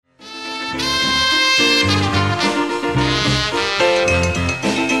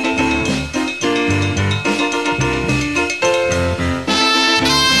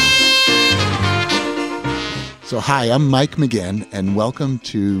Hi, I'm Mike McGinn, and welcome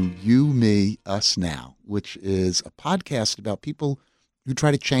to You, Me, Us Now, which is a podcast about people who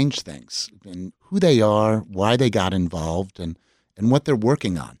try to change things and who they are, why they got involved, and what they're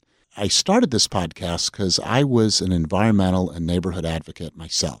working on. I started this podcast because I was an environmental and neighborhood advocate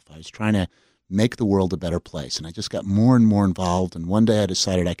myself. I was trying to make the world a better place, and I just got more and more involved, and one day I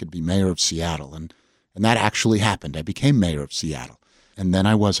decided I could be mayor of Seattle, and that actually happened. I became mayor of Seattle, and then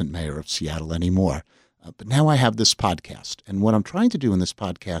I wasn't mayor of Seattle anymore. But now I have this podcast, and what I'm trying to do in this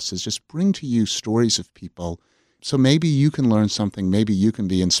podcast is just bring to you stories of people so maybe you can learn something, maybe you can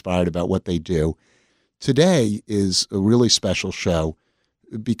be inspired about what they do. Today is a really special show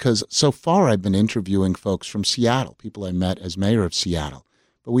because so far I've been interviewing folks from Seattle, people I met as mayor of Seattle.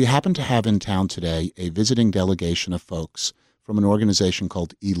 But we happen to have in town today a visiting delegation of folks from an organization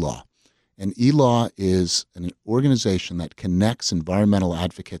called eLaw. And eLaw is an organization that connects environmental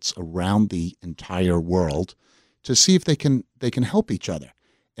advocates around the entire world to see if they can help each other.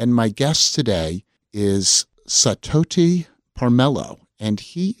 And my guest today is Satoti Parmello, and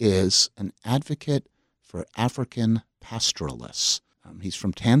he is an advocate for African pastoralists. He's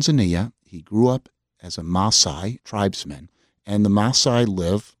from Tanzania. He grew up as a Maasai tribesman, and the Maasai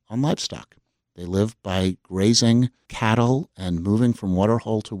live on livestock. They live by grazing cattle and moving from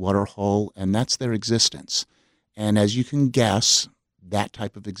waterhole to waterhole, and that's their existence. And as you can guess, that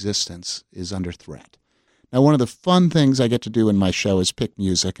type of existence is under threat. Now, one of the fun things I get to do in my show is pick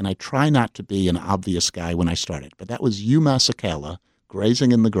music, and I try not to be an obvious guy when I started. But that was Hugh Masekela,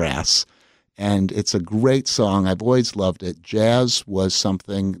 Grazing in the Grass, and it's a great song. I've always loved it. Jazz was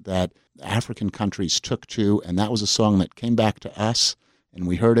something that African countries took to, and that was a song that came back to us. And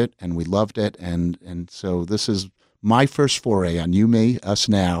we heard it, and we loved it, and so this is my first foray on You, Me, Us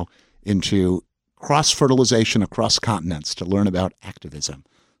Now into cross-fertilization across continents to learn about activism.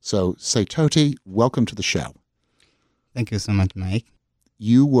 So, Satoti, welcome to the show. Thank you so much, Mike.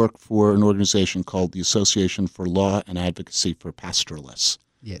 You work for an organization called the Association for Law and Advocacy for Pastoralists.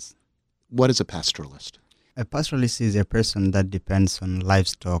 Yes. What is a pastoralist? A pastoralist is a person that depends on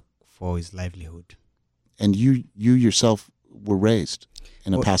livestock for his livelihood. And you yourself were raised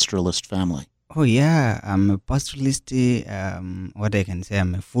in a pastoralist family. Oh, yeah. I'm a pastoralist. What I can say,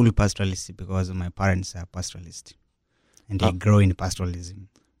 I'm a full pastoralist because my parents are pastoralists. And they grow in pastoralism.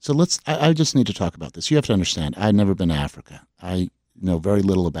 So I just need to talk about this. You have to understand, I've never been to Africa. I know very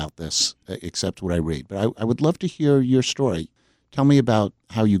little about this except what I read. But I would love to hear your story. Tell me about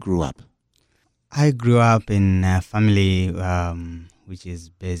how you grew up. I grew up in a family which is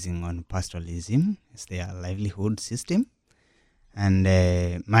based on pastoralism. It's their livelihood system. And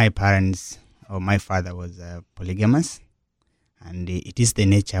my parents, or my father was polygamous, and it is the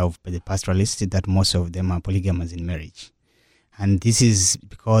nature of the pastoralists that most of them are polygamous in marriage. And this is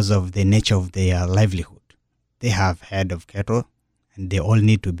because of the nature of their livelihood. They have herd of cattle, and they all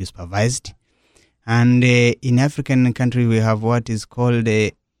need to be supervised. And in African country, we have what is called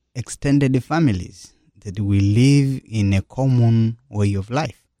extended families, that we live in a common way of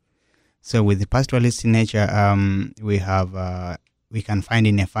life. So with the pastoralist nature, we can find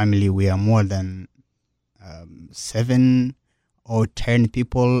in a family we are more than 7 or 10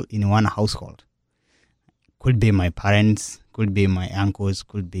 people in one household. Could be my parents, could be my uncles,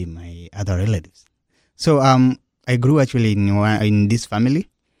 could be my other relatives. So I grew actually in this family,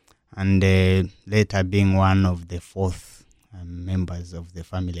 and later being one of the fourth members of the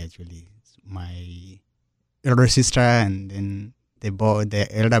family. Actually, my elder sister, and then the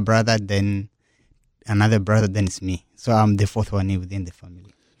elder brother, then another brother, then it's me. So I'm the fourth one within the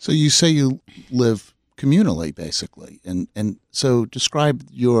family. So you say you live communally, basically. And so describe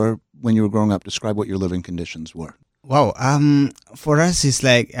when you were growing up, describe what your living conditions were. Wow. For us, it's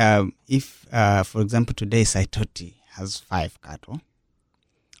like if, for example, today Saitoti has 5 cattle,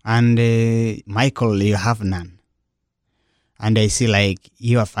 and Michael, you have none. And I see like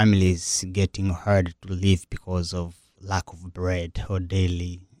your family is getting hard to live because of lack of bread or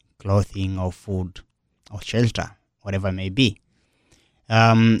daily clothing or food or shelter, whatever it may be.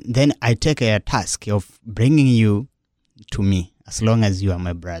 Then I take a task of bringing you to me as long as you are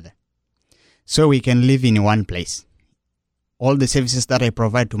my brother. So we can live in one place. All the services that I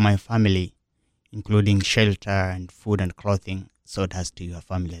provide to my family, including shelter and food and clothing, so it has to your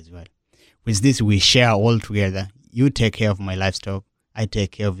family as well. With this, we share all together. You take care of my livestock, I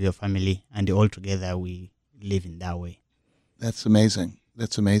take care of your family, and all together we live in that way. That's amazing.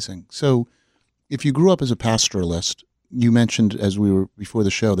 That's amazing. So if you grew up as a pastoralist, you mentioned as we were before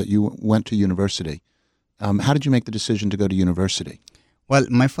the show that you went to university. How did you make the decision to go to university? Well,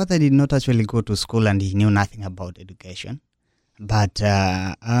 my father did not actually go to school and he knew nothing about education. But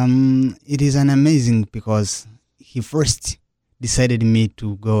it is an amazing because he first decided me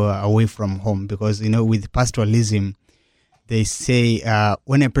to go away from home because, with pastoralism, they say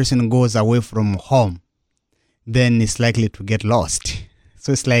when a person goes away from home, then it's likely to get lost.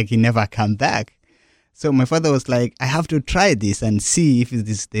 So it's like he never come back. So my father was like, I have to try this and see if this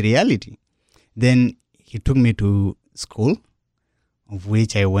is the reality. Then he took me to school, of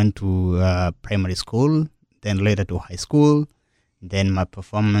which I went to primary school, then later to high school. Then my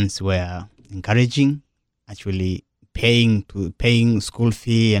performance were encouraging, actually paying school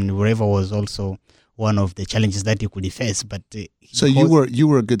fee and wherever was also one of the challenges that you could face. But so you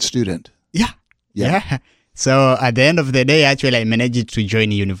were a good student. Yeah. So at the end of the day, actually, I managed to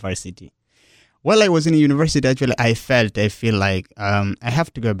join university. While I was in university, actually, I feel like I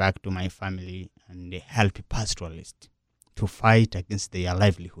have to go back to my family and help pastoralists to fight against their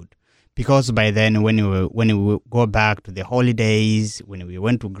livelihood. Because by then, when we go back to the holidays, when we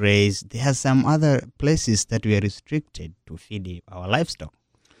went to graze, there are some other places that we are restricted to feed our livestock.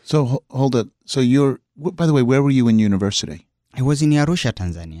 So hold it. So by the way, where were you in university? I was in Arusha,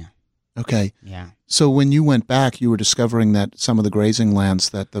 Tanzania. Okay. Yeah. So when you went back, you were discovering that some of the grazing lands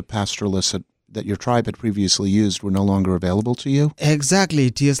that the pastoralists that your tribe had previously used were no longer available to you? Exactly.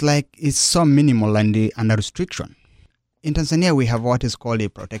 It is like it's so minimal and under restriction. In Tanzania, we have what is called the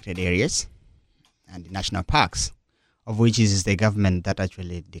protected areas and the national parks, of which is the government that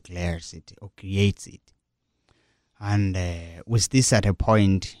actually declares it or creates it. And with this at a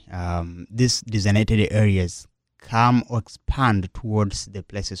point, these designated areas come or expand towards the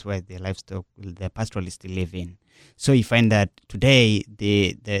places where the livestock, the pastoralists live in. So you find that today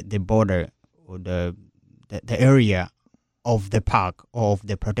the border or the area of the park or of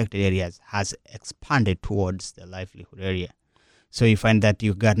the protected areas has expanded towards the livelihood area. So you find that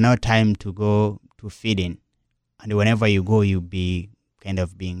you got no time to go to feeding, and whenever you go, you'll be kind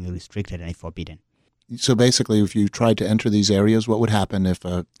of being restricted and forbidden. So basically, if you tried to enter these areas, what would happen if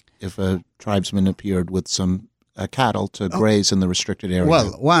a tribesman appeared with some cattle to graze in the restricted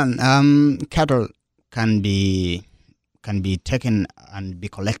area? Well, cattle can be taken and be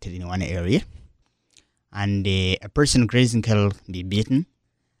collected in one area. And a person grazing cattle can be beaten,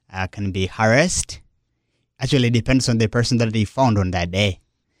 can be harassed. Actually, it depends on the person that they found on that day.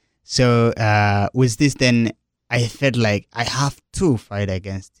 So with this, then I felt like I have to fight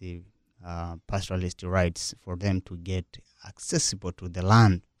against the pastoralist rights for them to get accessible to the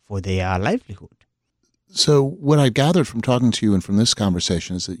land for their livelihood. So what I gathered from talking to you and from this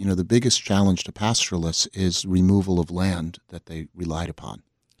conversation is that, the biggest challenge to pastoralists is removal of land that they relied upon.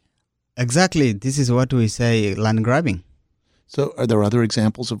 Exactly. This is what we say, land grabbing. So are there other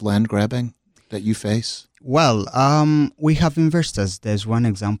examples of land grabbing that you face? Well, we have investors. There's one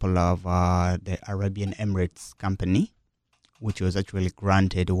example of the Arabian Emirates company, which was actually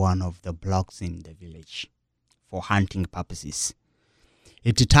granted one of the blocks in the village for hunting purposes.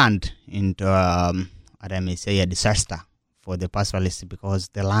 It turned into, I may say, a disaster for the pastoralists because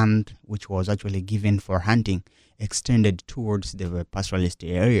the land which was actually given for hunting extended towards the pastoralist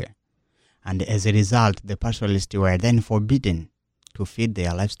area. And as a result, the pastoralists were then forbidden to feed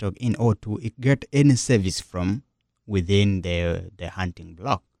their livestock in or to get any service from within the hunting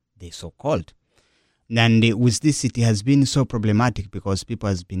block, the so-called. And with this, it has been so problematic because people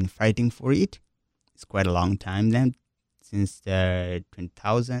has been fighting for it. It's quite a long time then, since the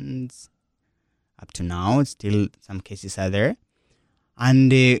 2000s up to now. Still, some cases are there.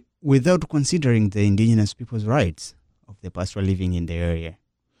 And without considering the indigenous people's rights of the pastoral living in the area.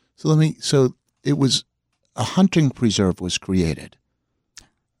 So it was a hunting preserve was created.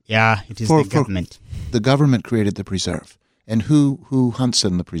 Yeah, it is the government. The government created the preserve. And who hunts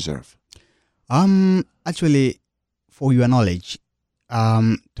in the preserve? Actually, for your knowledge,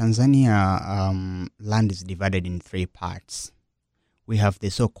 Tanzania land is divided in three parts. We have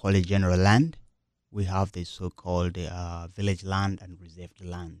the so-called general land, we have the so-called village land and reserved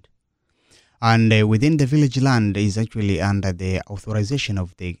land. And within the village land is actually under the authorization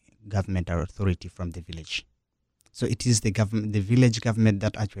of the government or authority from the village. So it is the village government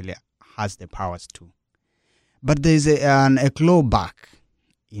that actually has the powers to. But there is a clawback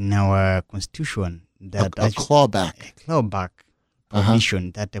in our constitution that a clawback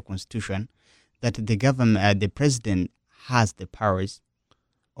provision that the constitution that the government, the president has the powers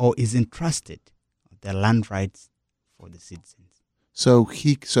or is entrusted the land rights for the citizens.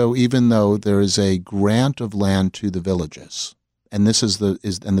 So even though there is a grant of land to the villages, and this is the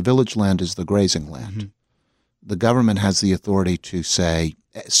village land is the grazing land, mm-hmm. The government has the authority to say,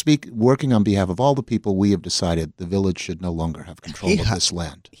 working on behalf of all the people, we have decided the village should no longer have control of this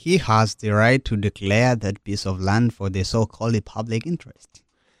land. He has the right to declare that piece of land for the so-called public interest.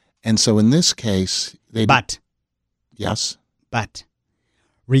 And so in this case, But Yes. But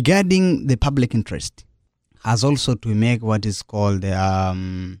regarding the public interest, has also to make what is called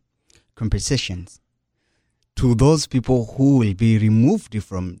compensations to those people who will be removed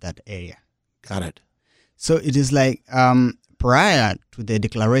from that area. Got it. So it is like prior to the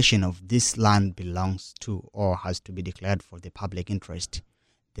declaration of this land belongs to or has to be declared for the public interest,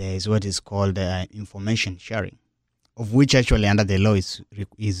 there is what is called information sharing, of which actually under the law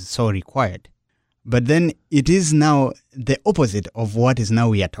is so required. But then it is now the opposite of what is now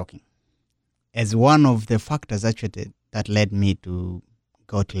we are talking. As one of the factors actually that led me to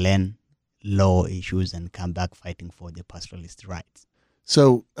go to learn law issues and come back fighting for the pastoralist rights.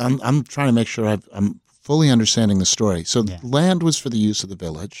 So I'm trying to make sure I'm fully understanding the story. So Yeah. land was for the use of the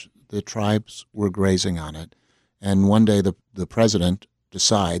village. The tribes were grazing on it. And one day the president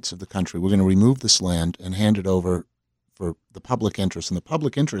decides of the country, we're going to remove this land and hand it over for the public interest. And the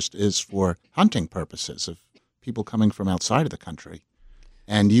public interest is for hunting purposes of people coming from outside of the country.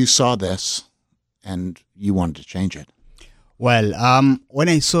 And you saw this and you wanted to change it. Well, when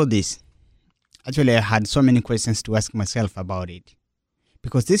I saw this, actually I had so many questions to ask myself about it.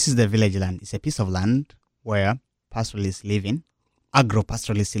 Because this is the village land. It's a piece of land where pastoralists live in,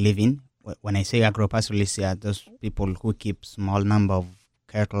 agro-pastoralists live in. When I say agro-pastoralists, are those people who keep small number of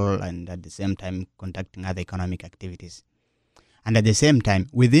cattle and at the same time conducting other economic activities. And at the same time,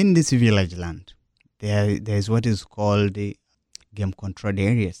 within this village land, there is what is called the game controlled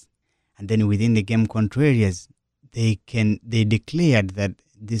areas. And then within the game control areas, they declared that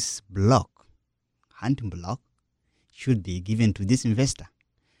this block, hunting block, should be given to this investor.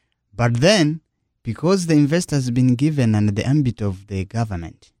 But then, because the investor has been given under the ambit of the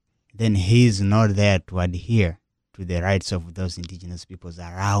government, then he is not there to adhere to the rights of those indigenous peoples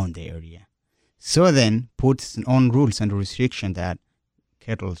around the area. So then, puts on rules and restrictions that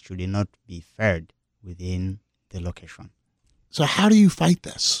cattle should not be fed within the location. So how do you fight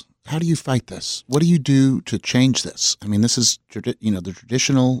this? How do you fight this? What do you do to change this? I mean, this is, the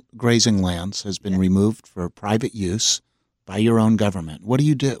traditional grazing lands has been removed for private use by your own government. What do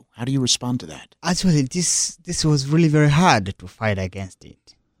you do? How do you respond to that? Actually, this was really very hard to fight against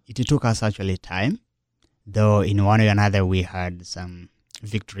it. It took us actually time, though in one way or another we had some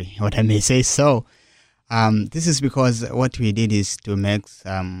victory, what I may say so. This is because what we did is to make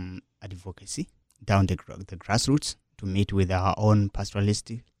some advocacy down the grassroots, to meet with our own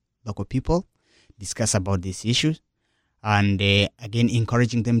pastoralistic local people, discuss about these issues, and again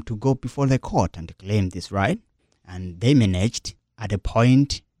encouraging them to go before the court and claim this right. And they managed. At a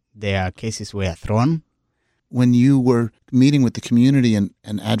point, their cases were thrown. When you were meeting with the community and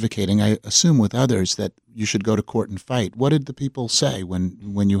advocating, I assume with others, that you should go to court and fight. What did the people say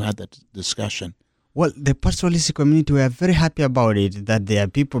when you had that discussion? Well, the pastoralist community were very happy about it, that there are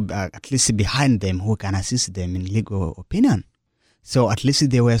people at least behind them who can assist them in legal opinion. So at least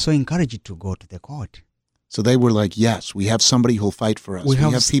they were so encouraged to go to the court. So they were like, yes, we have somebody who'll fight for us. We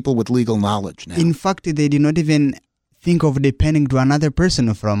have people with legal knowledge now. In fact, they did not even think of depending to another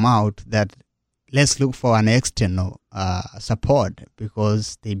person from out, that let's look for an external support,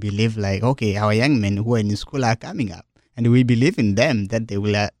 because they believe like, okay, our young men who are in school are coming up, and we believe in them that they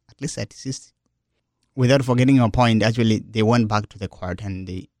will at least assist. Without forgetting your point, actually, they went back to the court and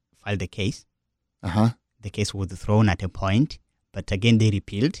they filed the case. The case was thrown at a point, but again, they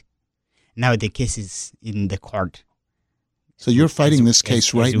repealed. Now the case is in the court. So you're fighting this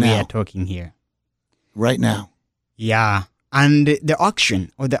case right now? We are talking here. Right now? Yeah. And the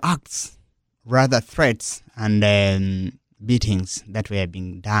action or the acts, rather threats and beatings that were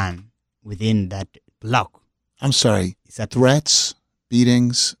being done within that block. I'm sorry. Threats,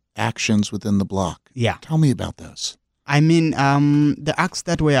 beatings, actions within the block. Yeah. Tell me about those. I mean, the acts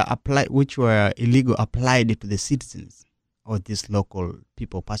that were applied, which were illegal, applied to the citizens or these local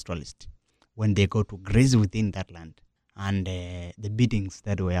people, pastoralists, when they go to graze within that land, and the beatings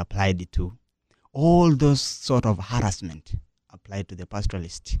that were applied to, all those sort of harassment applied to the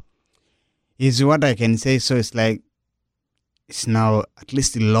pastoralist is what I can say. So it's like, it's now at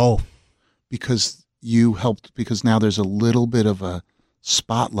least law. Because you helped, because now there's a little bit of a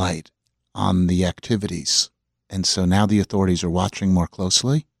spotlight on the activities. And so now the authorities are watching more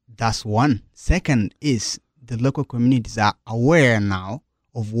closely? That's one. Second is the local communities are aware now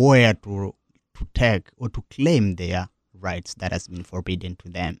of where to take or to claim their rights that has been forbidden to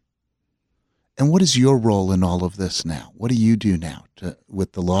them. And what is your role in all of this now? What do you do now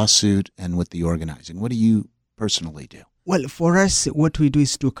with the lawsuit and with the organizing? What do you personally do? Well, for us, what we do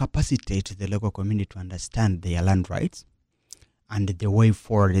is to capacitate the local community to understand their land rights and the way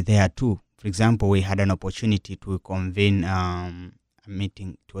forward there too. For example, we had an opportunity to convene a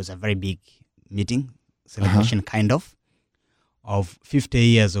meeting. It was a very big meeting, celebration kind of 50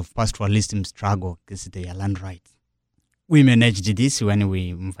 years of pastoralism struggle against their land rights. We managed this when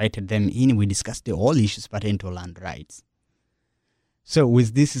we invited them in. We discussed all issues pertaining to land rights. So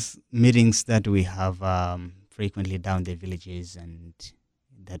with these meetings that we have frequently down the villages and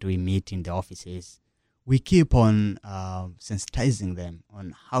that we meet in the offices, we keep on sensitizing them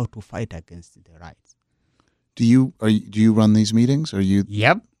on how to fight against the rights. Do you run these meetings?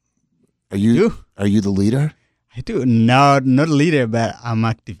 Yep. Are you the leader? I do. No, not leader, but I'm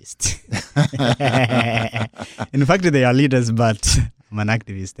activist. In fact, they are leaders, but I'm an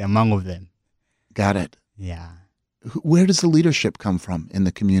activist among of them. Got it. Yeah. Where does the leadership come from in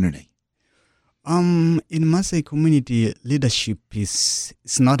the community? In Maasai community, leadership is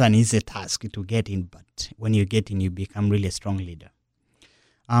not an easy task to get in, but when you get in, you become really a strong leader.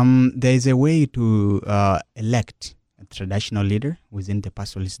 There is a way to elect a traditional leader within the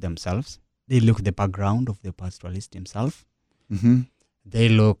pastoralists themselves. They look at the background of the pastoralist himself. Mm-hmm. They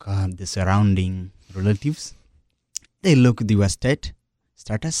look at the surrounding relatives. They look at your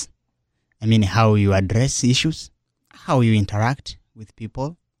status. I mean, how you address issues, how you interact with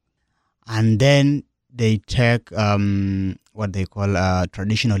people. And then they take what they call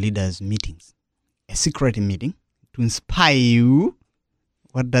traditional leaders meetings, a secret meeting to inspire you.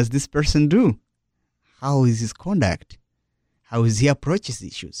 What does this person do? How is his conduct? How is he approaches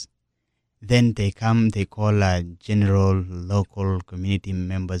issues? Then they call general, local, community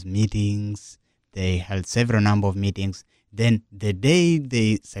members meetings. They held several number of meetings. Then the day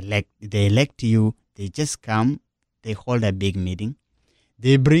they elect you, they just come, they hold a big meeting.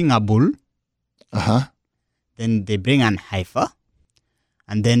 They bring a bull. Then they bring an heifer.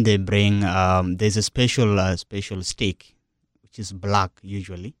 And then they bring, there's a special stick, which is black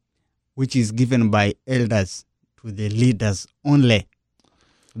usually, which is given by elders to the leaders only.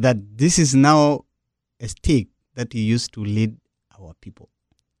 That this is now a stick that you use to lead our people.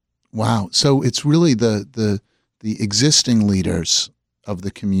 Wow. So it's really the existing leaders of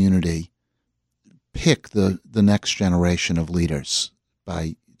the community pick the next generation of leaders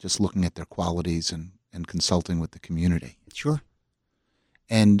by just looking at their qualities and consulting with the community. Sure.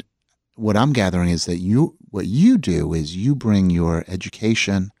 And what I'm gathering is that what you do is you bring your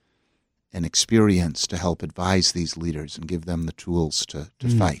education and experience to help advise these leaders and give them the tools to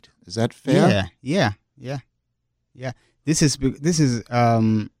fight. Is that fair? Yeah. This is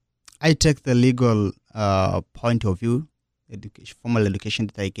I take the legal point of view, formal education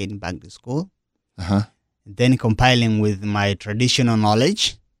that I get back to school. Then compiling with my traditional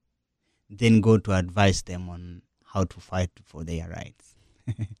knowledge, then go to advise them on how to fight for their rights.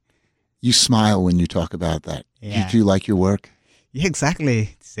 You smile when you talk about that. Yeah. Do you like your work? Yeah, exactly.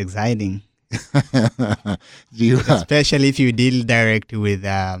 It's exciting. Do you, especially if you deal direct with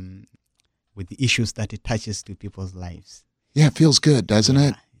the issues that it touches to people's lives. Yeah, it feels good, doesn't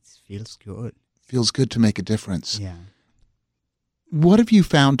it? It feels good. Feels good to make a difference. Yeah. What have you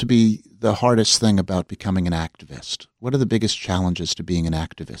found to be the hardest thing about becoming an activist? What are the biggest challenges to being an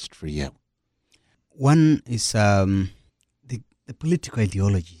activist for you? One is the political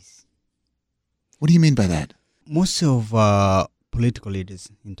ideologies. What do you mean by that? Most of political leaders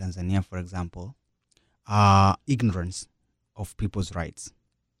in Tanzania, for example, are ignorance of people's rights.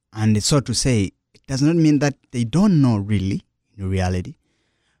 And so to say, it does not mean that they don't know really, in reality,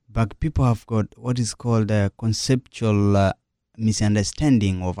 but people have got what is called a conceptual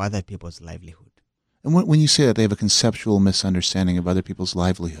misunderstanding of other people's livelihood. And when you say that they have a conceptual misunderstanding of other people's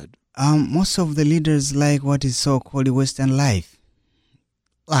livelihood? Most of the leaders like what is so-called Western life.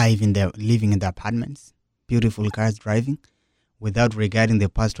 Living in the apartments, beautiful cars driving, without regarding the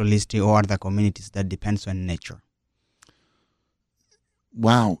pastoralist or other communities that depends on nature.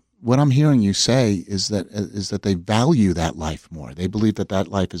 Wow. What I'm hearing you say is that they value that life more. They believe that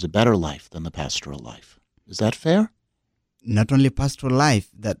life is a better life than the pastoral life. Is that fair? Not only pastoral life,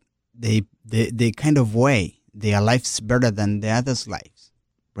 that they kind of weigh their lives better than the others' lives.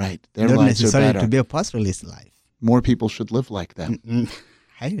 Right. Their not lives are necessarily better. To be a pastoralist life. More people should live like them.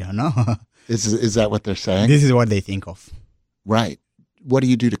 I don't know. Is that what they're saying? This is what they think of. Right. What do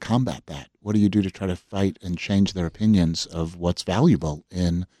you do to combat that? What do you do to try to fight and change their opinions of what's valuable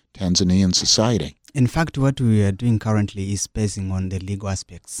in Tanzanian society? In fact, what we are doing currently is basing on the legal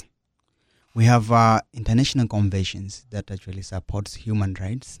aspects. We have international conventions that actually supports human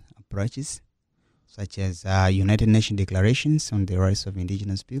rights approaches, such as United Nations Declarations on the Rights of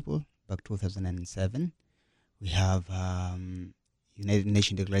Indigenous People, back 2007. We have United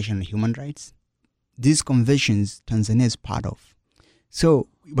Nations Declaration on Human Rights. These conventions, Tanzania is part of. So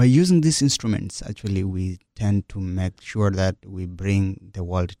by using these instruments, actually, we tend to make sure that we bring the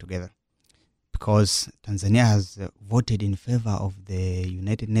world together. because Tanzania has voted in favor of the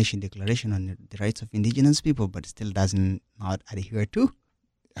United Nations Declaration on the Rights of Indigenous People, but still doesn't not adhere to.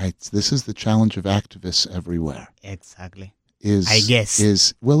 This is the challenge of activists everywhere. Exactly. I guess.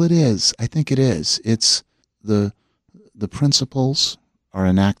 It is. I think it is. It's the principles are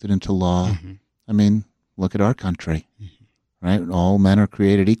enacted into law. Mm-hmm. I mean, look at our country, right? All men are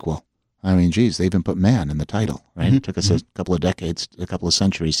created equal. I mean, geez, they even put man in the title, right? Mm-hmm. It took us a couple of decades, a couple of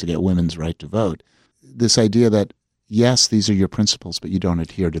centuries to get women's right to vote. This idea that, yes, these are your principles, but you don't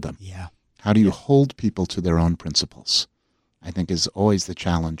adhere to them. Yeah. How do you hold people to their own principles? I think is always the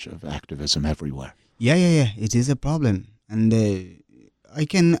challenge of activism everywhere. Yeah. It is a problem. And I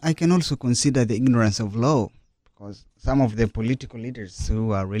can also consider the ignorance of law, because some of the political leaders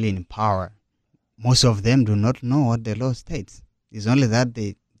who are really in power, most of them do not know what the law states. It's only that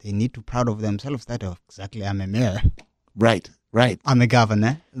they need to proud of themselves that, exactly, I'm a mayor. Right. I'm a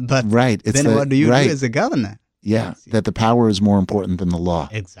governor. But right. Then what do you do as a governor? Yeah, that the power is more important than the law.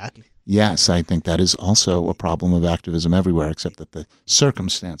 Exactly. Yes, I think that is also a problem of activism everywhere, except that the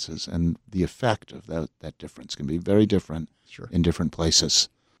circumstances and the effect of that difference can be very different in different places.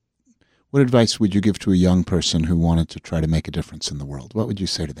 What advice would you give to a young person who wanted to try to make a difference in the world? What would you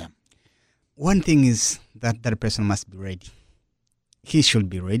say to them? One thing is that person must be ready. He should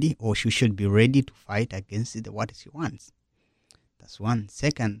be ready, or she should be ready to fight against what she wants. That's one.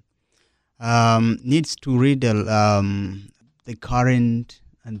 Second, needs to read the current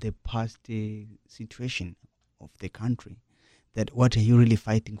and the past situation of the country. That what are you really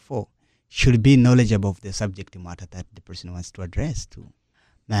fighting for? Should be knowledgeable of the subject matter that the person wants to address to.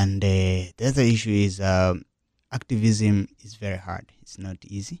 And the other issue is activism is very hard. It's not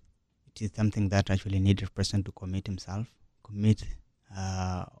easy. It is something that actually needs a person to commit himself,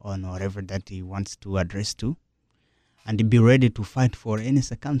 on whatever that he wants to address to, and be ready to fight for any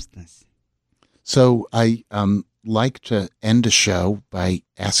circumstance. So I like to end a show by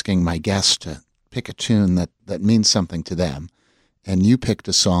asking my guests to pick a tune that means something to them. And you picked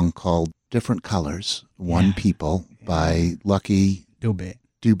a song called Different Colors, One People by Lucky Dube.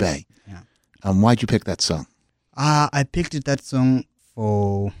 Yeah. Why'd you pick that song? I picked that song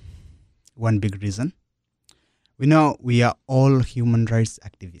for one big reason. We know we are all human rights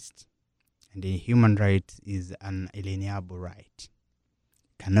activists. And the human right is an inalienable right.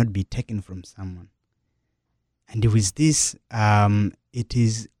 Cannot be taken from someone. And with this, it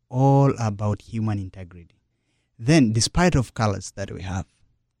is all about human integrity. Then, despite of colors that we have,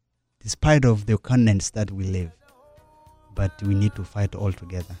 despite of the continents that we live, but we need to fight all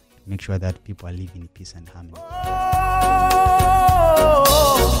together to make sure that people are living in peace and harmony.